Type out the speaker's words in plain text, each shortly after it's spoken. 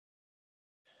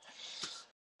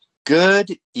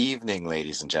Good evening,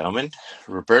 ladies and gentlemen.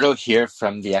 Roberto here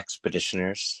from the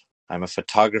Expeditioners. I'm a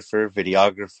photographer,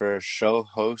 videographer, show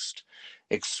host,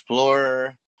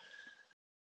 explorer,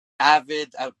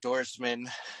 avid outdoorsman,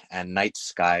 and night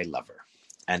sky lover.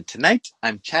 And tonight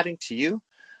I'm chatting to you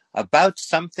about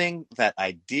something that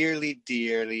I dearly,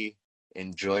 dearly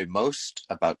enjoy most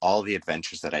about all the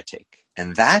adventures that I take.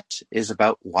 And that is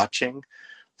about watching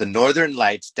the northern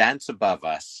lights dance above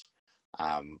us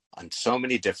on so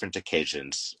many different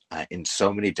occasions, in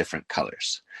so many different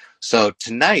colors. So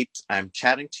tonight, I'm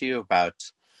chatting to you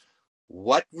about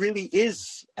what really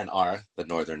is and are the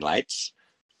Northern Lights,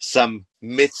 some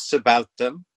myths about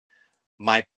them,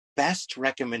 my best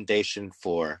recommendation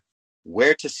for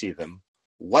where to see them,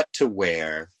 what to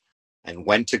wear, and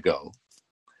when to go,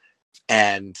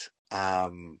 and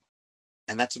um,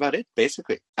 and that's about it,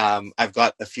 basically. I've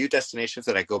got a few destinations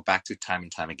that I go back to time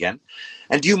and time again.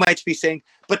 And you might be saying,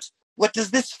 but what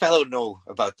does this fellow know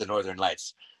about the Northern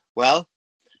Lights? Well,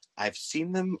 I've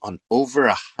seen them on over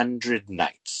 100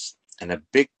 nights. And a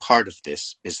big part of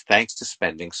this is thanks to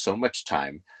spending so much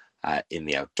time in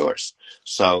the outdoors.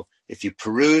 So if you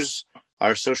peruse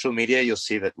our social media, you'll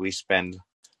see that we spend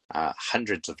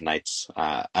hundreds of nights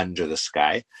under the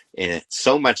sky. In it,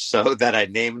 so much so that I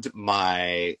named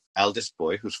my eldest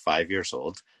boy, who's 5 years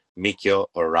old, Mikio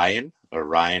Orion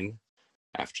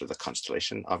after the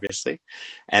constellation, obviously.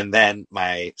 And then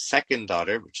my second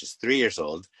daughter, which is 3 years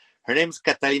old, her name's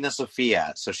Catalina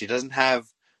Sofia. So she doesn't have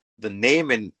the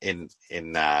name in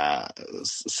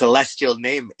celestial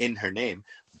name in her name,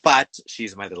 but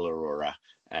she's my little Aurora.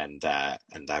 And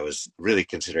I was really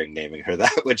considering naming her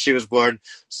that when she was born,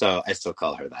 so I still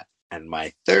call her that. And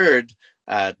my third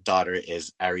daughter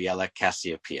is Ariella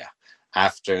Cassiopeia,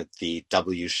 after the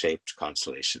W-shaped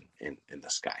constellation in the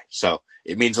sky. So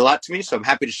it means a lot to me, so I'm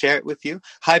happy to share it with you.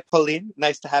 Hi, Pauline.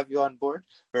 Nice to have you on board.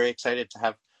 Very excited to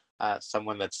have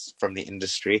someone that's from the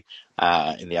industry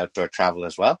in the outdoor travel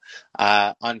as well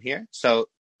on here. So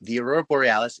the Aurora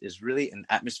Borealis is really an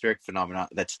atmospheric phenomenon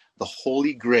that's the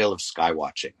holy grail of sky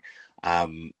watching.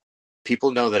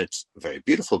 People know that it's very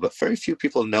beautiful, but very few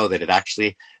people know that it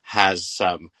actually has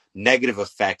some negative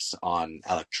effects on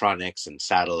electronics and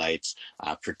satellites,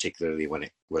 particularly when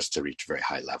it was to reach very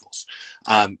high levels.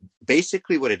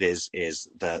 Basically, what it is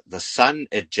the sun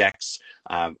ejects,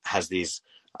 has these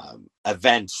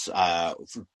events,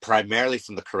 primarily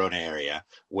from the corona area,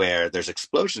 where there's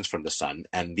explosions from the sun,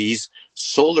 and these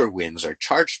solar winds are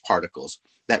charged particles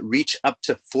that reach up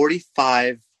to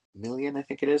 45 million, I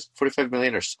think it is 45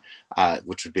 million, or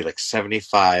which would be like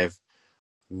 75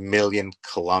 million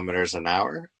kilometers an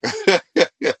hour.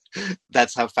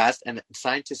 That's how fast. And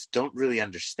scientists don't really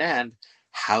understand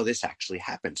how this actually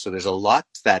happens. So there's a lot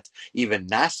that even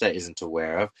NASA isn't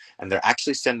aware of. And they're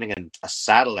actually sending a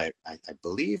satellite, I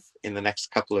believe, in the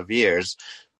next couple of years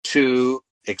to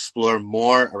explore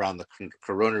more around the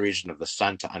corona region of the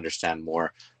sun to understand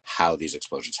more how these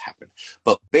explosions happen.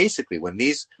 But basically, when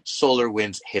these solar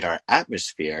winds hit our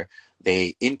atmosphere,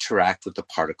 they interact with the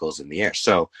particles in the air.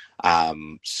 So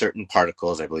certain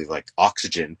particles, I believe, like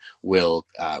oxygen, will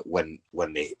when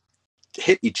they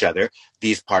hit each other,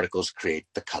 these particles create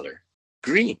the color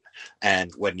green.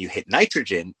 And when you hit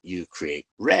nitrogen, you create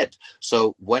red.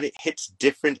 So when it hits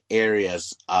different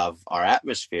areas of our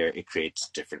atmosphere, it creates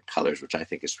different colors, which I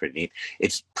think is pretty neat.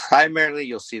 It's primarily,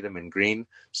 you'll see them in green,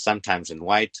 sometimes in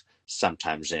white,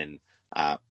 sometimes in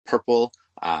purple,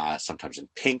 sometimes in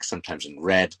pink, sometimes in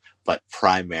red, but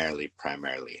primarily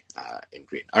in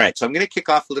green. All right, so I'm going to kick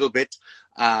off a little bit,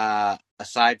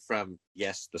 aside from,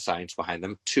 yes, the science behind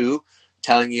them, to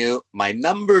telling you my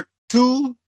number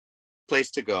two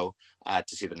place to go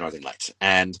to see the Northern Lights.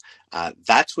 And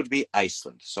that would be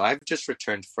Iceland. So I've just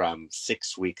returned from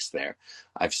 6 weeks there.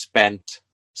 I've spent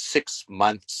 6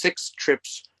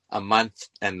 trips a month,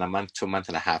 and a month to a month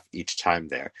and a half each time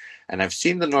there. And I've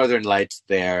seen the Northern Lights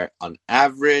there on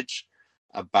average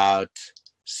about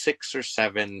 6 or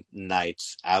 7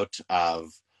 nights out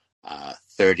of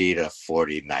 30 to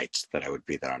 40 nights that I would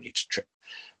be there on each trip.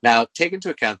 Now, take into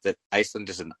account that Iceland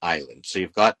is an island, so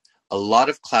you've got a lot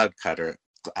of cloud cover.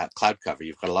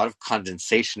 You've got a lot of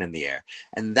condensation in the air,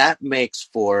 and that makes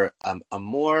for a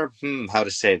more, how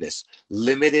to say this,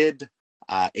 limited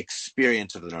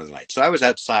experience of the Northern Lights. So I was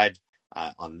outside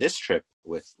on this trip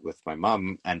with my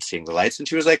mom and seeing the lights, and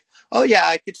she was like, "Oh yeah,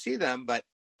 I could see them, but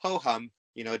ho hum,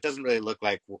 it doesn't really look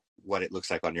like what it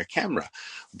looks like on your camera."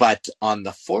 But on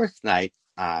the fourth night,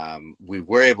 we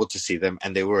were able to see them,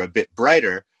 and they were a bit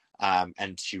brighter.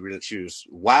 And she was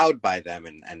wowed by them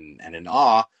and in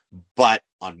awe. But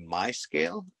on my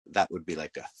scale, that would be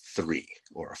like a 3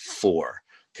 or a 4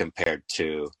 compared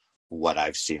to what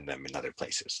I've seen them in other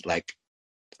places, like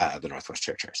the Northwest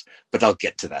Territories. But I'll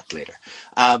get to that later.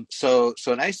 So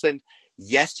in Iceland,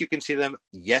 yes, you can see them.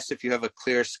 Yes, if you have a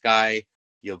clear sky,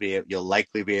 you'll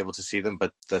likely be able to see them.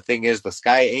 But the thing is, the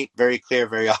sky ain't very clear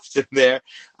very often there.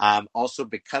 Also,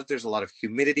 because there's a lot of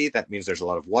humidity, that means there's a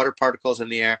lot of water particles in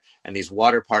the air, and these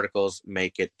water particles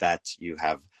make it that you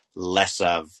have less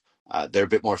of. They're a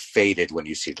bit more faded when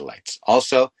you see the lights.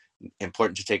 Also,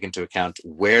 important to take into account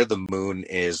where the moon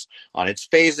is on its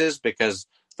phases, because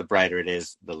the brighter it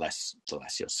is, the less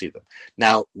you'll see them.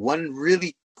 Now, one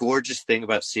really gorgeous thing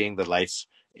about seeing the lights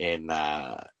in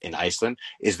Iceland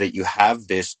is that you have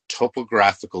this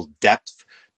topographical depth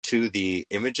to the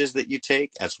images that you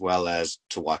take, as well as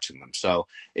to watching them. So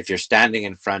if you're standing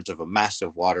in front of a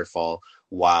massive waterfall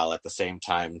while at the same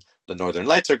time the northern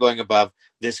lights are going above,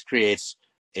 this creates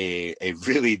a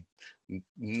really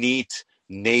neat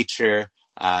nature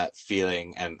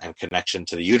feeling and connection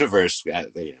to the universe.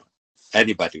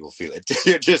 Anybody will feel it.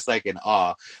 You're just like in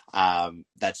awe.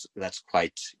 That's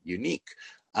quite unique.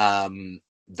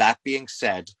 That being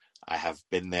said, I have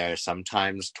been there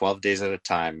sometimes 12 days at a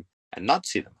time and not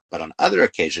see them. But on other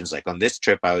occasions, like on this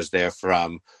trip, I was there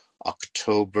from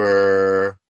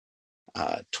October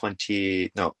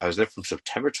 20. No, I was there from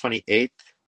September 28th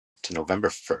to November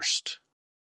 1st.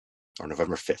 Or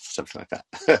November 5th, something like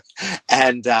that.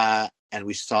 and I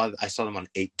saw them on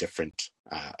 8 different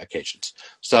occasions.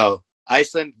 So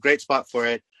Iceland, great spot for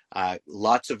it.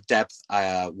 Lots of depth.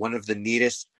 One of the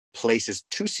neatest places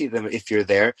to see them if you're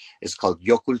there is called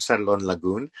Jökulsárlón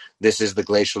Lagoon. This is the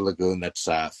glacial lagoon that's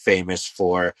famous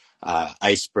for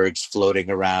icebergs floating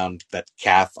around that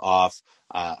calf off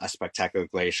a spectacular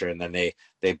glacier, and then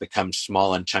they become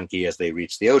small and chunky as they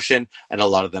reach the ocean, and a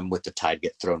lot of them with the tide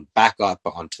get thrown back up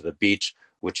onto the beach,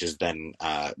 which is then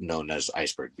known as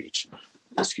Iceberg Beach.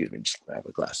 Excuse me, just grab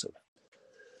a glass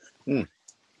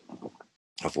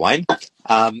of wine.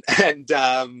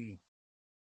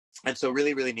 And so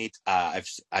really, really neat.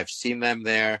 I've seen them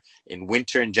there in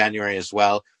winter in January as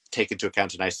well. Take into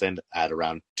account in Iceland at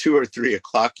around 2 or 3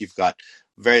 o'clock, you've got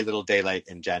very little daylight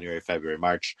in January, February,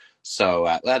 March.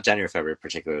 So January, February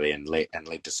particularly, and late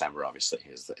December obviously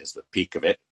is the peak of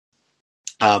it.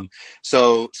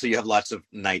 So you have lots of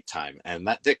nighttime, and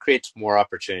that creates more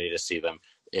opportunity to see them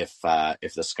if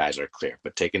the skies are clear.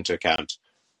 But take into account,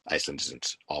 Iceland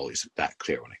isn't always that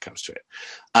clear when it comes to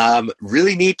it.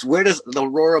 Really neat. Where does the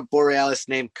Aurora Borealis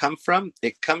name come from?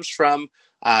 It comes from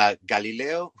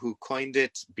Galileo, who coined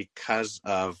it because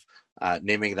of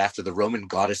naming it after the Roman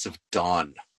goddess of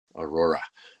dawn, Aurora.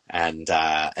 And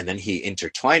then he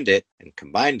intertwined it and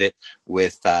combined it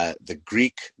with the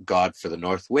Greek god for the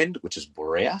north wind, which is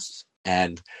Boreas.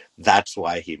 And that's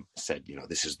why he said,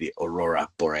 this is the Aurora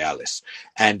Borealis.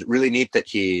 And really neat that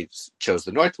he chose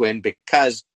the north wind,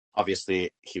 because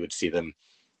obviously he would see them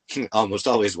almost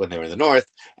always when they were in the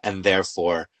north, and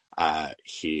therefore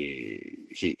he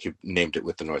named it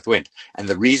with the north wind. And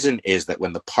the reason is that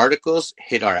when the particles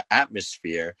hit our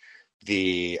atmosphere,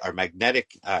 our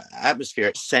magnetic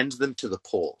atmosphere sends them to the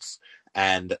poles,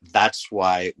 and that's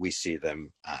why we see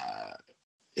them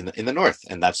in the north,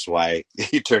 and that's why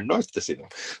you turn north to see them.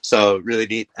 So really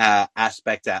neat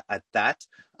aspect at that.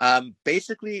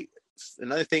 Basically,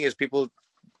 another thing is people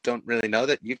don't really know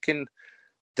that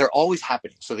they're always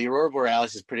happening. So the Aurora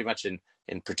Borealis is pretty much in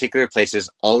particular places,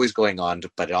 always going on,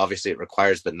 but obviously it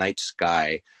requires the night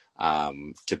sky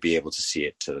to be able to see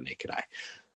it to the naked eye.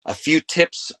 A few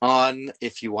tips on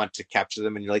if you want to capture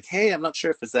them and you're like, hey, I'm not sure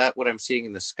if is that what I'm seeing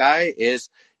in the sky, is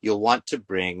you'll want to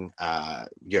bring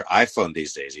your iPhone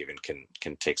these days even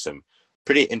can take some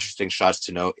pretty interesting shots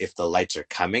to know if the lights are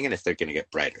coming and if they're going to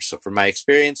get brighter. So from my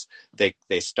experience, they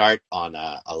start on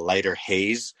a lighter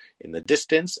haze in the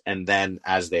distance, and then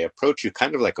as they approach you,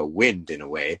 kind of like a wind in a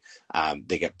way,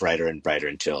 they get brighter and brighter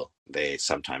until they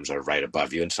sometimes are right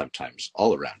above you and sometimes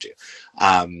all around you.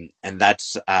 And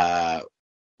that's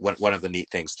one of the neat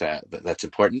things that's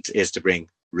important is to bring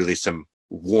really some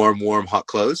warm, hot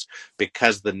clothes,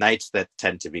 because the nights that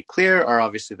tend to be clear are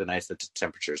obviously the nights that the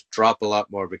temperatures drop a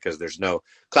lot more, because there's no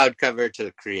cloud cover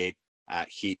to create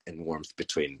heat and warmth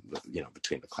between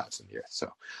the clouds and the earth.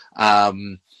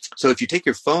 So if you take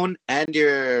your phone and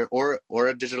or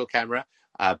a digital camera,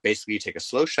 basically you take a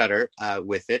slow shutter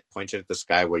with it pointed at the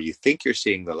sky where you think you're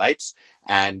seeing the lights,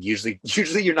 and usually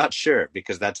you're not sure,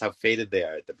 because that's how faded they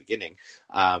are at the beginning.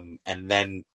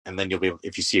 And then you'll be able,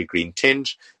 if you see a green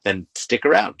tinge, then stick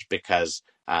around, because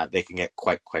they can get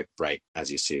quite bright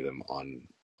as you see them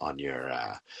on your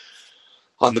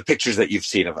on the pictures that you've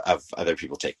seen of other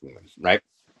people taking them, right?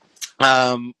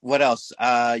 What else?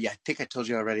 I think I told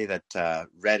you already that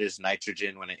red is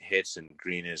nitrogen when it hits, and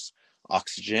green is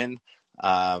oxygen.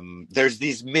 There's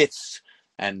these myths,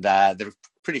 and they're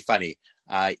pretty funny.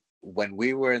 When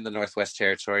we were in the Northwest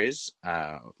Territories,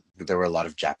 there were a lot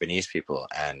of Japanese people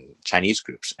and Chinese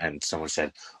groups, and someone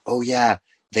said, "Oh yeah,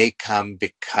 they come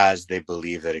because they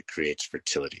believe that it creates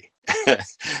fertility."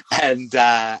 and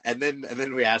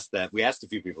then we asked a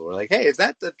few people. We're like, "Hey, is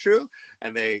that true?"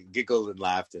 And they giggled and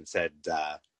laughed and said,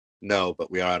 "No,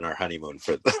 but we are on our honeymoon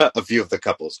for a few of the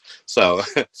couples." So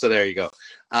so there you go.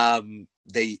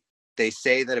 They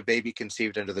say that a baby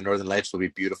conceived under the Northern Lights will be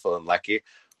beautiful and lucky.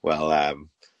 Well,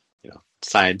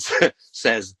 science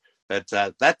says that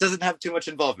that doesn't have too much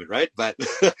involvement, right? But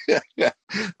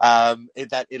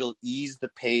that it'll ease the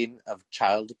pain of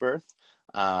childbirth,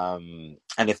 and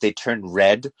if they turn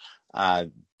red,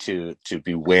 to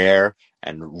beware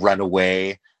and run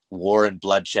away. War and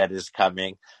bloodshed is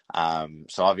coming.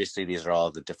 So obviously, these are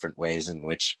all the different ways in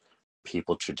which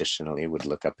people traditionally would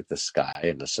look up at the sky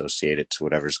and associate it to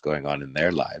whatever's going on in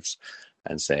their lives,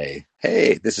 and say,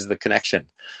 "Hey, this is the connection."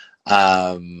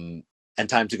 And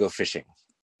time to go fishing.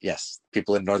 Yes,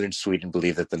 people in northern Sweden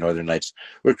believe that the Northern Lights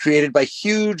were created by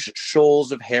huge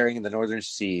shoals of herring in the northern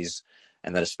seas,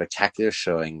 and that a spectacular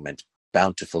showing meant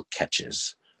bountiful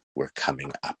catches were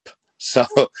coming up. So,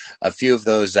 a few of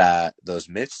those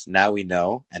myths now we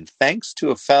know, and thanks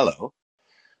to a fellow,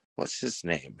 what's his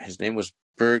name? His name was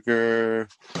Berger.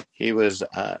 He was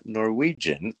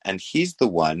Norwegian, and he's the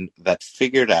one that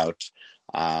figured out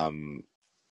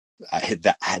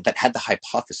that had the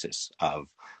hypothesis of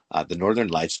the Northern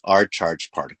Lights are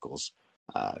charged particles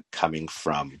coming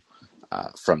from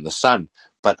the sun.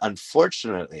 But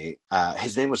unfortunately,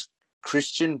 his name was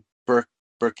Christian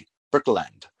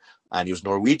Birkeland, and he was a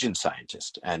Norwegian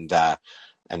scientist. And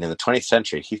in the 20th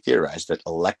century, he theorized that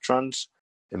electrons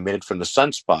emitted from the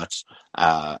sunspots,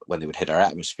 when they would hit our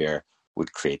atmosphere,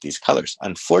 would create these colors.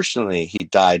 Unfortunately, he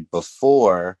died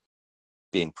before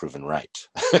being proven right.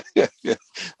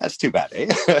 That's too bad,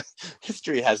 eh?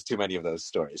 History has too many of those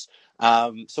stories.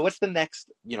 So what's the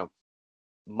next,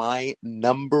 my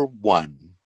number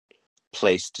one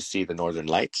place to see the Northern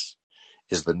Lights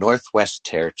is the Northwest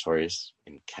Territories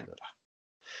in Canada.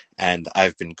 And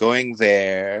I've been going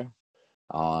there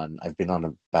I've been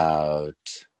on about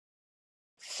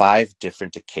 5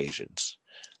 different occasions.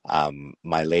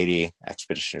 My lady,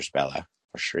 Expeditioners Bella,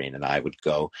 or Shireen, and I would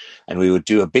go, and we would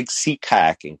do a big sea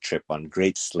kayaking trip on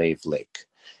Great Slave Lake.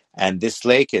 And this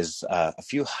lake is a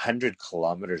few hundred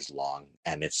kilometers long,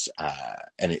 and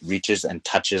it reaches and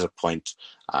touches a point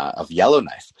of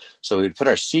Yellowknife. So we would put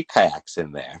our sea kayaks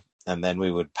in there, and then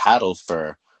we would paddle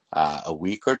for a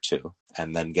week or two,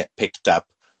 and then get picked up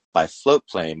by float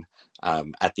plane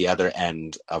at the other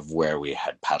end of where we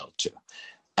had paddled to.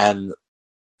 And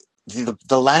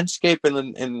the landscape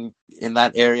in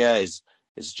that area is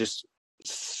just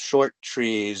short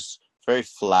trees, very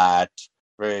flat,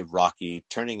 very rocky,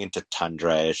 turning into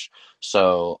tundra-ish.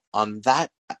 So on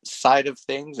that side of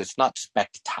things, it's not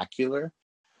spectacular.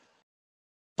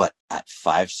 But at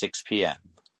 5-6 p.m.,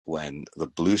 when the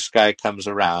blue sky comes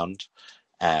around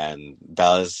and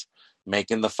Bella's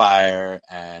making the fire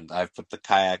and I've put the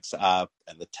kayaks up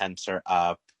and the tents are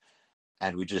up,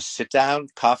 and we just sit down,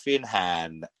 coffee in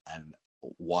hand, and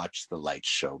watch the light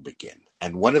show begin.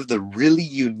 And one of the really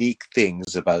unique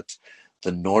things about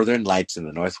the Northern Lights in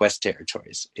the Northwest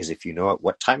Territories is if you know at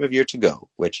what time of year to go,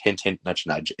 which hint, hint, nudge,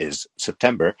 nudge is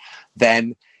September,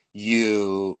 then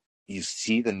you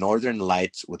see the Northern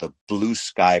Lights with a blue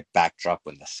sky backdrop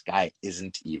when the sky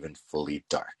isn't even fully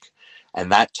dark.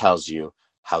 And that tells you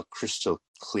how crystal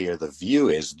clear the view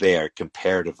is there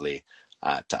comparatively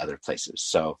to other places.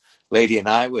 So Lady and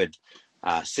I would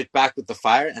sit back with the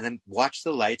fire and then watch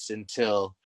the lights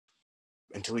until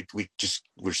we just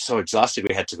were so exhausted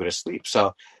we had to go to sleep.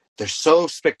 So they're so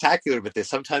spectacular, but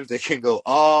sometimes they can go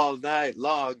all night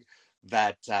long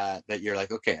that you're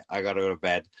like, okay, I got to go to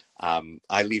bed.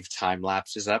 I leave time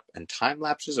lapses up, and time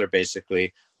lapses are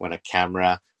basically when a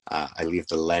camera, I leave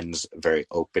the lens very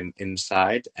open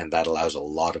inside, and that allows a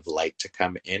lot of light to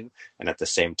come in. And at the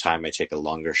same time, I take a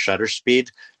longer shutter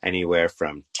speed, anywhere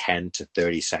from 10 to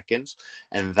 30 seconds.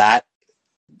 And that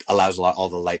allows all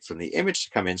the light from the image to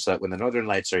come in, so that when the Northern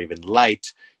Lights are even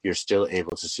light, you're still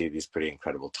able to see these pretty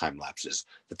incredible time lapses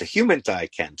that the human eye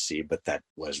can't see, but that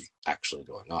was actually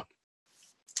going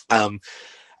on.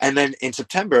 And then in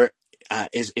September,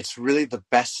 it's really the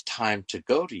best time to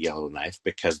go to Yellowknife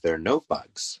because there are no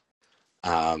bugs.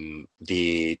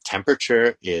 The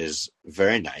temperature is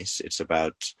very nice. It's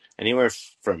about anywhere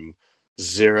from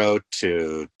 0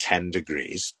 to 10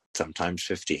 degrees, sometimes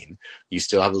 15. You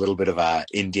still have a little bit of a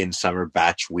Indian summer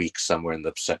batch week somewhere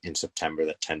in September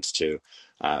that tends to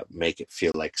make it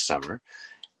feel like summer.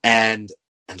 And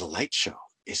the light show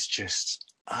is just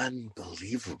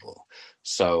unbelievable.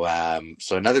 So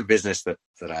another business that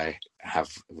I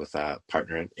have with a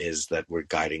partner is that we're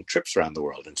guiding trips around the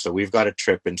world. And so we've got a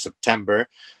trip in September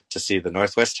to see the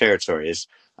Northwest Territories,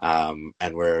 and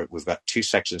we've got two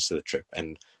sections to the trip.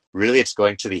 And really, it's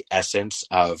going to the essence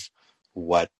of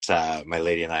what my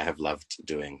lady and I have loved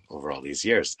doing over all these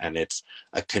years, and it's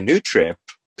a canoe trip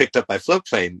picked up by float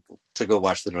plane to go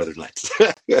watch the Northern Lights.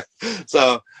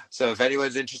 so so if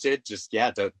anyone's interested, just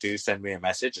do send me a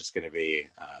message. It's going to be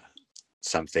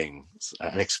something,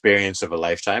 an experience of a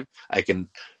lifetime. I can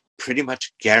pretty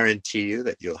much guarantee you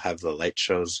that you'll have the light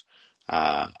shows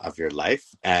of your life,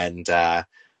 and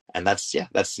that's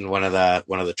one of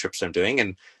the trips I'm doing,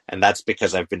 and that's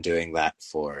because I've been doing that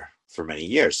for many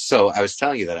years. So I was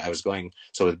telling you that I was going.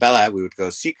 So with Bella, we would go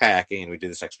sea kayaking, and we do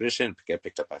this expedition, get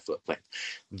picked up by float plane.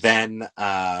 Then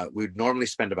we would normally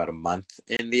spend about a month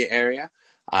in the area,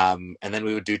 and then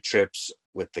we would do trips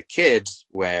with the kids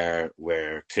where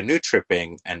we're canoe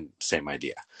tripping, and same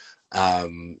idea.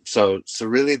 So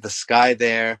really the sky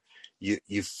there,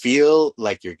 you feel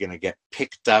like you're going to get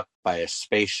picked up by a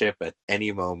spaceship at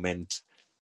any moment,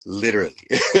 literally.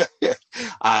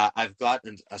 I've got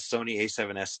a Sony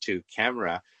A7S II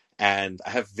camera, and I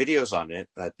have videos on it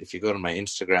that if you go to my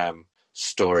Instagram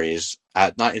stories,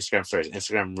 not Instagram stories,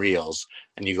 Instagram reels,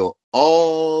 and you go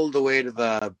all the way to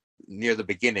the near the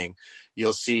beginning,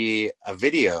 you'll see a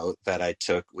video that I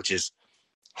took, which is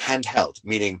handheld,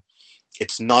 meaning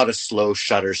it's not a slow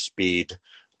shutter speed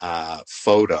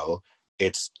photo.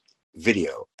 It's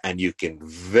video, and you can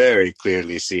very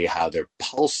clearly see how they're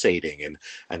pulsating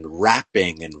and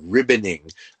wrapping and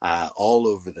ribboning all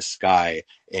over the sky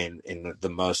in the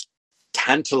most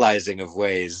tantalizing of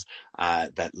ways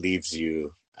that leaves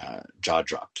you jaw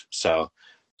dropped. So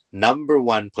number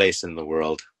one place in the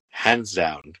world, hands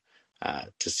down,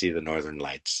 to see the Northern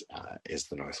Lights is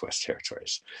the Northwest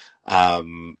Territories.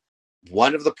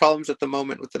 One of the problems at the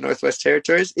moment with the Northwest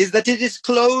Territories is that it is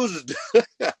closed.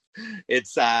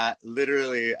 It's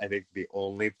literally, I think, the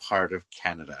only part of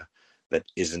Canada that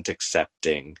isn't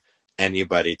accepting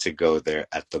anybody to go there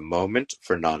at the moment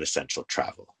for non-essential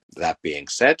travel. That being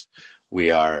said,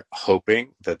 we are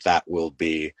hoping that that will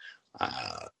be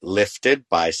lifted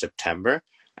by September,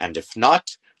 and if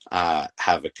not,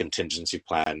 have a contingency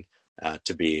plan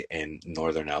to be in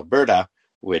northern Alberta,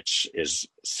 which is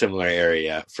similar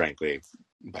area, frankly,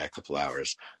 by a couple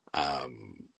hours,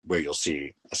 where you'll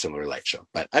see a similar light show.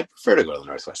 But I'd prefer to go to the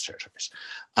Northwest Territories.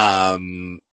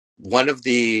 One of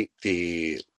the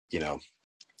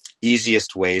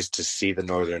easiest ways to see the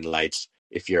Northern Lights,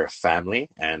 if you're a family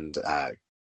and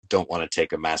don't want to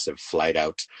take a massive flight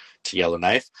out to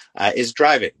Yellowknife, is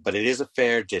driving. But it is a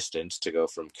fair distance to go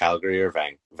from Calgary or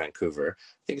Vancouver.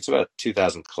 I think it's about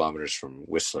 2,000 kilometers from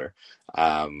Whistler,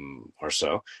 or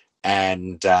so.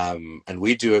 And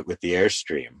we do it with the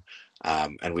Airstream.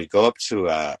 And we go up to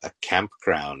a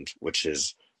campground, which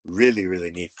is really,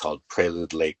 really neat, called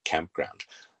Prelude Lake Campground.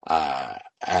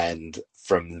 And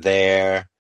from there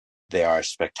are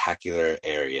spectacular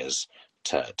areas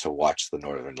to watch the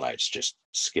Northern Lights just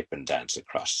skip and dance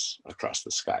across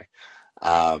the sky.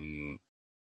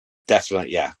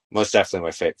 Definitely, yeah, most definitely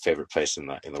my favorite place in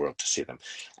the world to see them.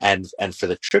 And for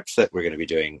the trips that we're going to be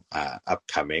doing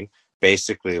upcoming,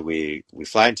 basically we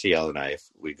fly into Yellowknife,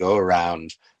 we go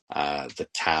around the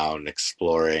town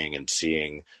exploring and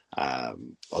seeing a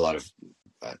lot of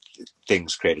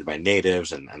things created by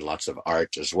natives and lots of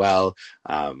art as well.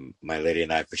 My lady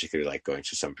and I particularly like going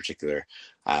to some particular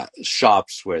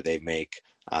shops where they make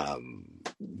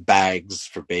bags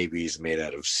for babies made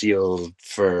out of seal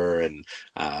fur, and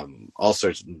all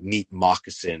sorts of neat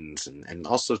moccasins, and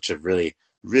all sorts of really,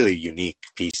 really unique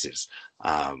pieces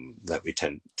that we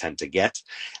tend to get.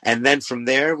 And then from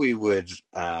there we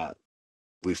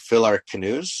fill our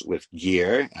canoes with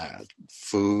gear,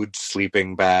 food,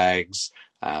 sleeping bags,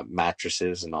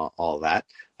 mattresses, and all that.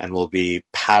 And we'll be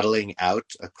paddling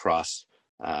out across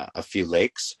a few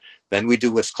lakes. Then we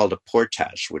do what's called a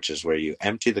portage, which is where you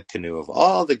empty the canoe of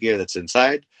all the gear that's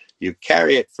inside. You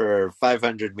carry it for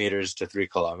 500 meters to 3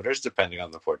 kilometers, depending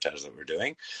on the portage that we're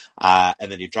doing.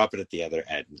 And then you drop it at the other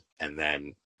end, and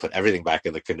then put everything back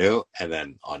in the canoe, and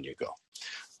then on you go.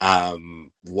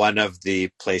 One of the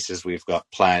places we've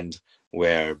got planned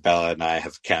where Bella and I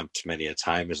have camped many a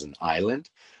time is an island.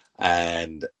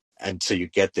 And so you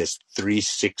get this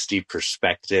 360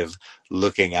 perspective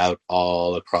looking out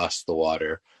all across the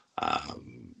water,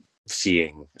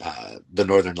 seeing the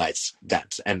Northern Lights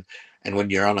dance. And when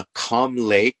you're on a calm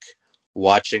lake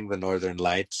watching the Northern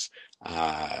Lights,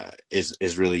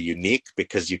 is really unique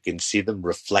because you can see them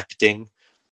reflecting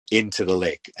into the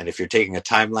lake. And if you're taking a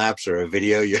time lapse or a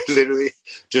video, you're literally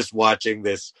just watching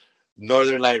this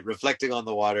northern light reflecting on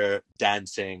the water,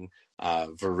 dancing,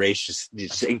 voracious,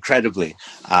 just incredibly.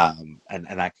 And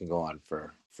that can go on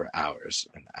for hours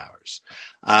and hours.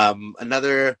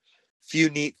 Another few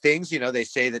neat things, they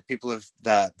say that people have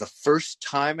the first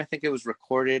time I think it was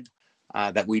recorded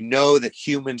that we know that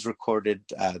humans recorded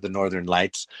the Northern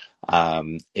Lights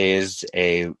is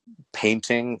a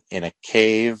painting in a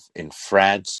cave in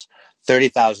France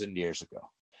 30,000 years ago.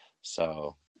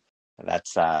 So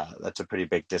that's a pretty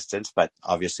big distance, but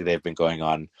obviously they've been going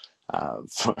on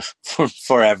for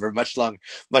forever, much longer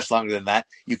than that.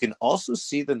 You can also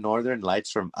see the Northern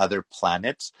Lights from other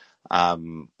planets.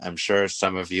 I'm sure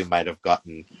some of you might have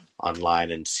gotten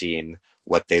online and seen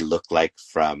what they look like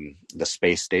from the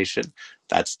space station.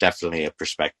 That's definitely a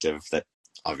perspective that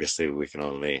obviously we can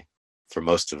only, for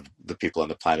most of the people on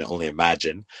the planet, only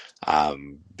imagine,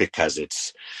 because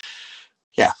it's,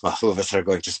 yeah, well, who of us are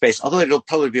going to space? Although it'll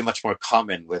probably be much more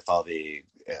common with all the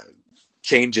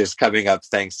changes coming up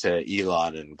thanks to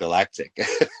Elon and Galactic.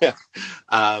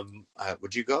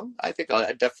 Would you go? I think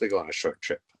I'd definitely go on a short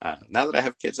trip. Now that I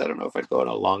have kids, I don't know if I'd go on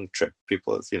a long trip.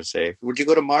 People, say, "Would you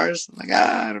go to Mars?" I'm like,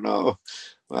 I don't know.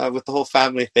 With the whole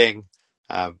family thing,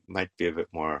 might be a bit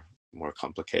more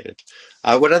complicated.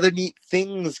 What other neat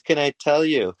things can I tell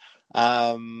you?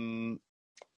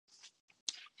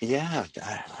 Yeah,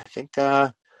 I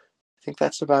think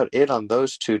that's about it on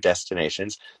those two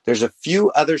destinations. There's a few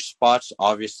other spots,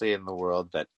 obviously, in the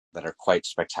world that are quite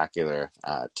spectacular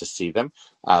to see them.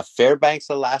 Fairbanks,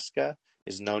 Alaska,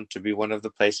 is known to be one of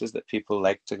the places that people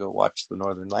like to go watch the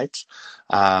Northern Lights.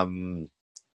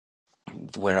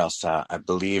 Where else? I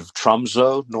believe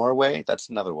Tromsø, Norway. That's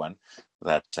another one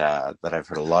that I've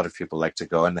heard a lot of people like to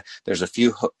go. And there's a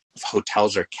few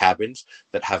hotels or cabins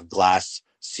that have glass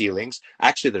ceilings.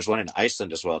 Actually, there's one in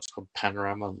Iceland as well. It's called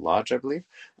Panorama Lodge, I believe.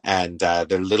 And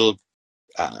they're little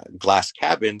glass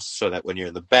cabins so that when you're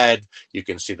in the bed, you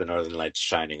can see the Northern Lights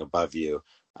shining above you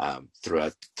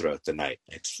throughout the night.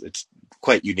 It's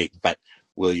quite unique. But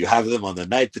will you have them on the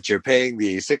night that you're paying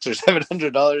the $600 or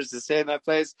 $700 to stay in that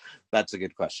place? That's a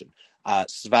good question.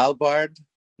 Svalbard,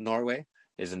 Norway,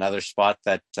 is another spot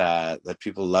that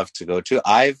people love to go to.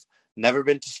 I've never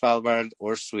been to Svalbard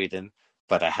or Sweden,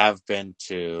 but I have been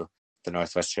to the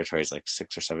Northwest Territories like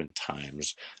 6 or 7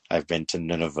 times. I've been to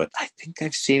Nunavut. I think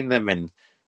I've seen them in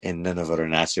Nunavut or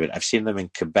Nunavut. I've seen them in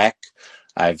Quebec.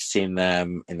 I've seen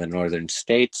them in the northern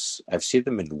states. I've seen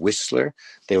them in Whistler.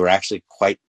 They were actually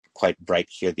quite bright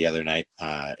here the other night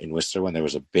in Whistler when there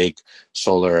was a big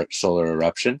solar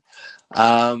eruption.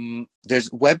 There's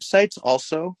websites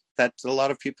also that a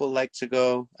lot of people like to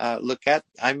go look at.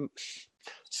 I'm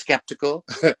skeptical.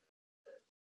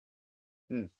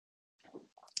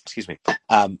 Excuse me.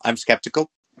 I'm skeptical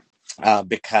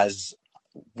because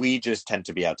we just tend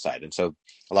to be outside, and so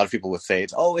a lot of people would say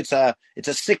it's a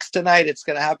 6 tonight, it's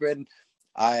going to happen.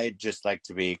 I just like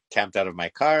to be camped out of my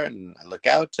car and I look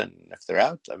out, and if they're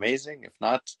out, amazing. If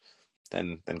not,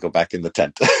 then go back in the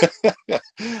tent.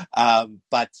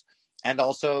 But and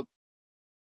also,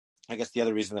 I guess the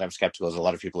other reason that I'm skeptical is a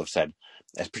lot of people have said,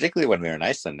 particularly when we were in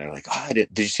Iceland, they're like, "Oh, did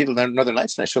you see the Northern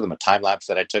Lights?" And I show them a time lapse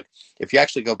that I took. If you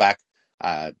actually go back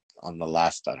on the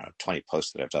last, 20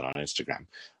 posts that I've done on Instagram,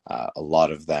 a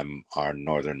lot of them are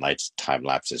Northern Lights time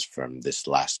lapses from this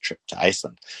last trip to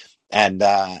Iceland. And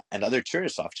other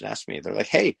tourists often ask me, they're like,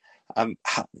 "Hey,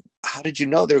 how did you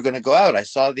know they were going to go out? I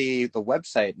saw the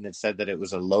website and it said that it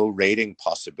was a low rating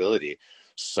possibility,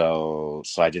 so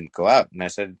I didn't go out." And I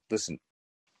said, "Listen,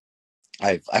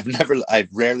 I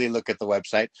rarely look at the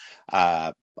website.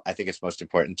 I think it's most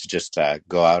important to just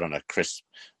go out on a crisp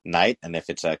night, and if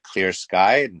it's a clear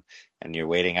sky and you're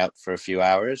waiting out for a few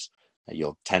hours,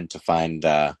 you'll tend to find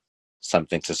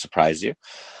something to surprise you."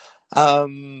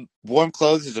 Warm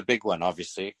clothes is a big one,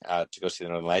 obviously, to go see the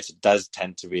Northern Lights. It does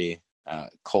tend to be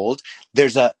cold.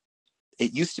 It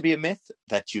used to be a myth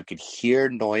that you could hear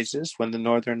noises when the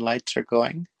Northern Lights are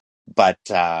going. But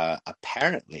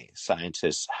apparently,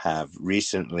 scientists have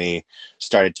recently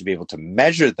started to be able to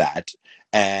measure that,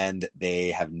 and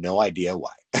they have no idea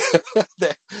why.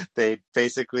 they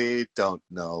basically don't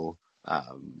know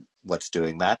what's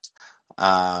doing that.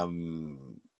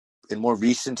 In more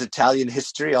recent Italian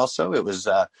history, also, it was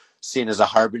seen as a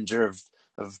harbinger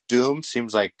of doom.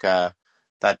 Seems like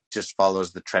that just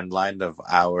follows the trend line of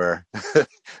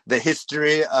the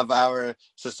history of our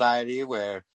society,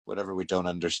 where whatever we don't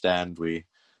understand, we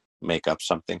make up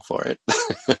something for it.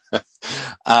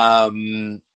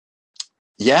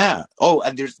 Yeah. Oh,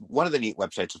 and there's one of the neat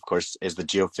websites, of course, is the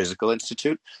Geophysical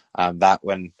Institute. That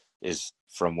one is,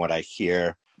 from what I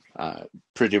hear, uh,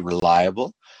 pretty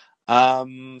reliable.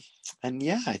 Um, and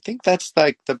yeah, I think that's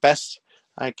like the best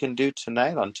I can do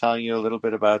tonight on telling you a little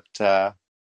bit about the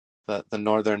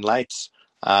Northern Lights.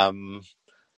 Um,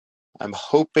 I'm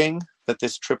hoping that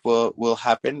this trip will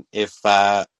happen. If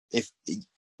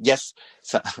yes,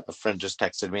 so a friend just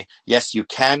texted me. Yes, you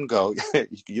can go.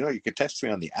 You could text me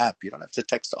on the app. You don't have to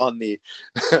text on the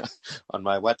on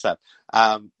my WhatsApp.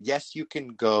 Yes, you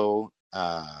can go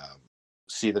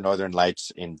see the Northern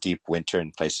Lights in deep winter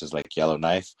in places like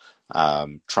Yellowknife,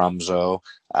 Tromso,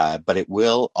 but it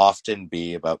will often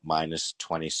be about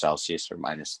 -20 Celsius or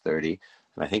 -30,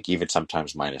 and I think even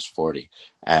sometimes -40.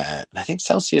 And I think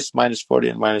Celsius -40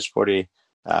 and -40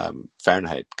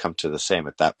 Fahrenheit come to the same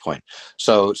at that point.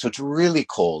 So it's really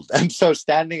cold, and so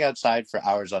standing outside for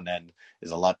hours on end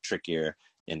is a lot trickier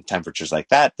in temperatures like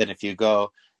that than if you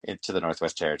go into the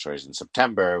Northwest Territories in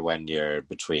September when you're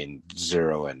between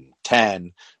 0 and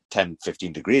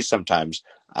 15 degrees sometimes,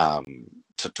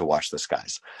 to watch the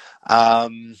skies.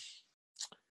 Um,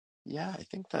 yeah, I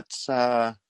think that's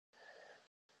about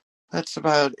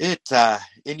it.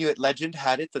 Inuit legend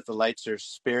had it that the lights are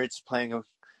spirits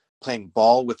playing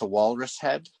ball with a walrus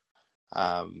head.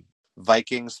 Um,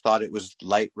 Vikings thought it was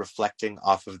light reflecting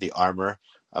off of the armor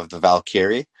of the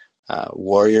Valkyrie,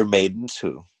 warrior maidens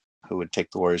who would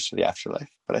take the warriors to the afterlife.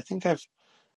 But I think I've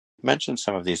mentioned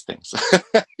some of these things.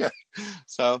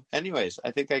 So, anyways,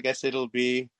 I guess it'll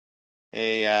be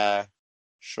a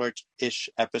short-ish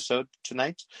episode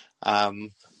tonight.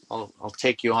 Um, I'll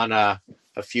take you on a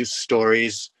few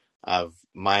stories of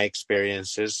my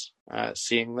experiences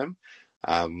seeing them.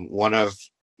 One of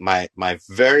my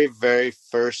very very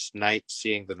first night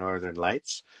seeing the Northern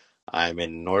Lights. I'm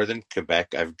in northern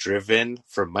Quebec. I've driven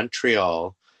from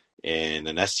Montreal in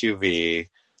an SUV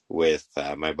with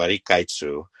my buddy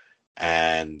Kaitsu,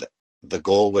 and the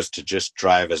goal was to just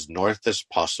drive as north as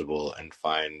possible and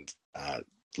find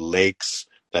lakes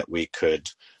that we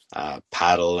could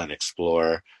paddle and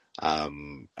explore.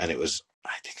 And I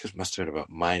think it must have been about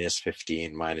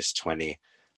 -15, -20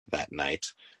 that night.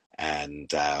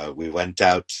 And we went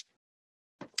out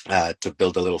to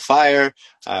build a little fire.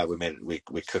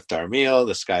 We cooked our meal.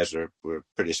 The skies were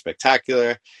pretty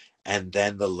spectacular. And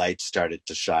then the lights started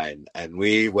to shine, and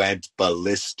we went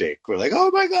ballistic. We're like, "Oh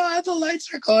my God, the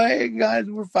lights are going! God,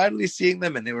 we're finally seeing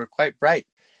them!" And they were quite bright.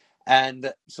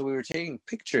 And so we were taking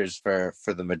pictures for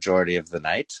the majority of the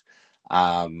night.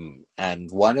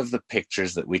 And one of the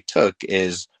pictures that we took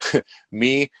is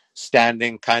me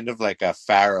standing kind of like a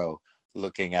pharaoh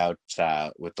looking out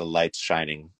with the lights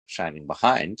shining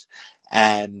behind.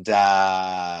 And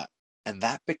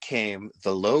that became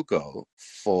the logo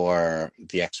for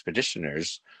the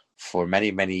expeditioners for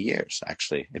many many years.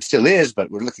 Actually, it still is, but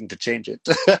we're looking to change it.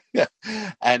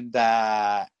 and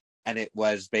and it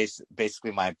was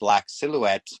basically my black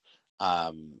silhouette,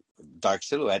 um, dark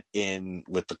silhouette, in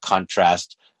with the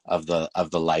contrast of the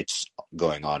lights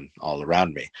going on all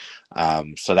around me.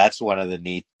 So that's one of the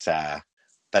neat.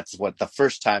 That's what the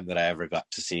first time that I ever got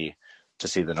to see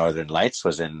the Northern Lights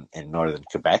was in northern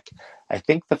Quebec. I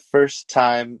think the first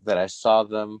time that I saw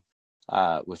them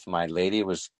with my lady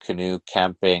was canoe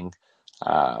camping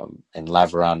in La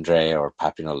Vérendrye or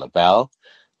Papineau-Labelle.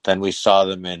 Then we saw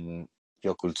them in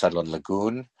Yokultsalon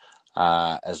Lagoon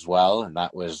as well, and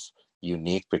that was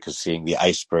unique because seeing the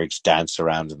icebergs dance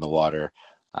around in the water,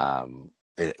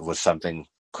 it was something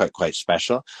quite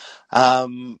special.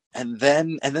 And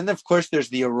then of course there's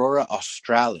the Aurora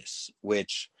Australis,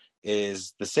 which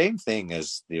is the same thing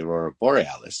as the Aurora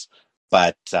Borealis,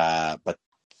 but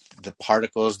the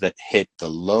particles that hit the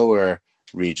lower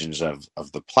regions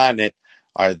of the planet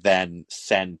are then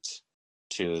sent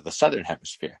to the southern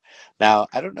hemisphere. Now,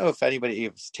 I don't know if anybody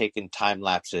has taken time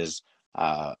lapses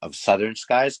of southern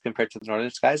skies compared to the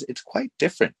northern skies. It's quite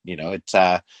different.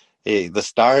 The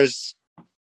stars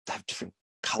have different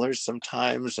colors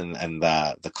sometimes, and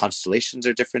the constellations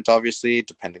are different, obviously,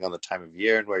 depending on the time of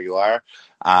year and where you are.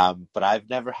 But I've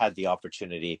never had the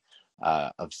opportunity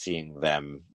of seeing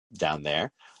them down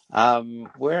there.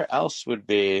 Where else would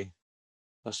be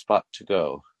a spot to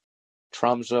go?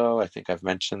 Tromso, I think I've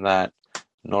mentioned that.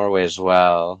 Norway as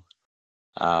well.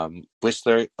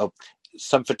 Whistler. Oh,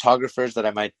 some photographers that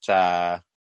I might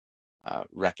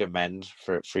recommend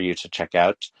for you to check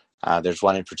out. There's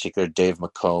one in particular, Dave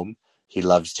McComb. He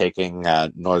loves taking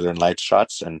northern light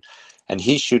shots, and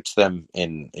he shoots them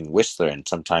in Whistler, and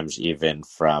sometimes even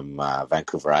from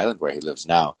Vancouver Island, where he lives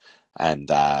now. And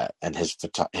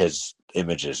his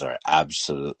images are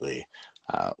absolutely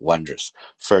wondrous.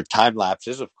 For time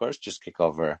lapses, of course, just kick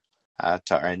over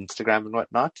to our Instagram and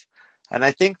whatnot. And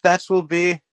I think that will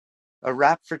be a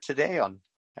wrap for today on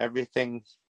everything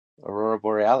Aurora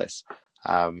Borealis.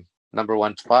 Number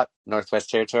one spot, Northwest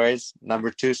Territories.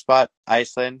 Number two spot,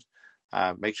 Iceland.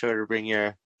 Make sure to bring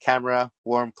your camera,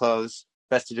 warm clothes.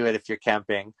 Best to do it if you're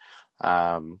camping.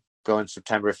 Go in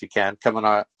September if you can. Come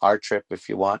on our trip if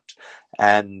you want,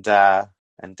 and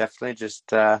definitely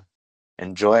just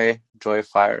enjoy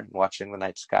fire and watching the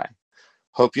night sky.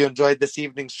 Hope you enjoyed this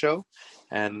evening's show,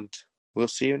 and we'll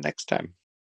see you next time.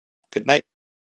 Good night.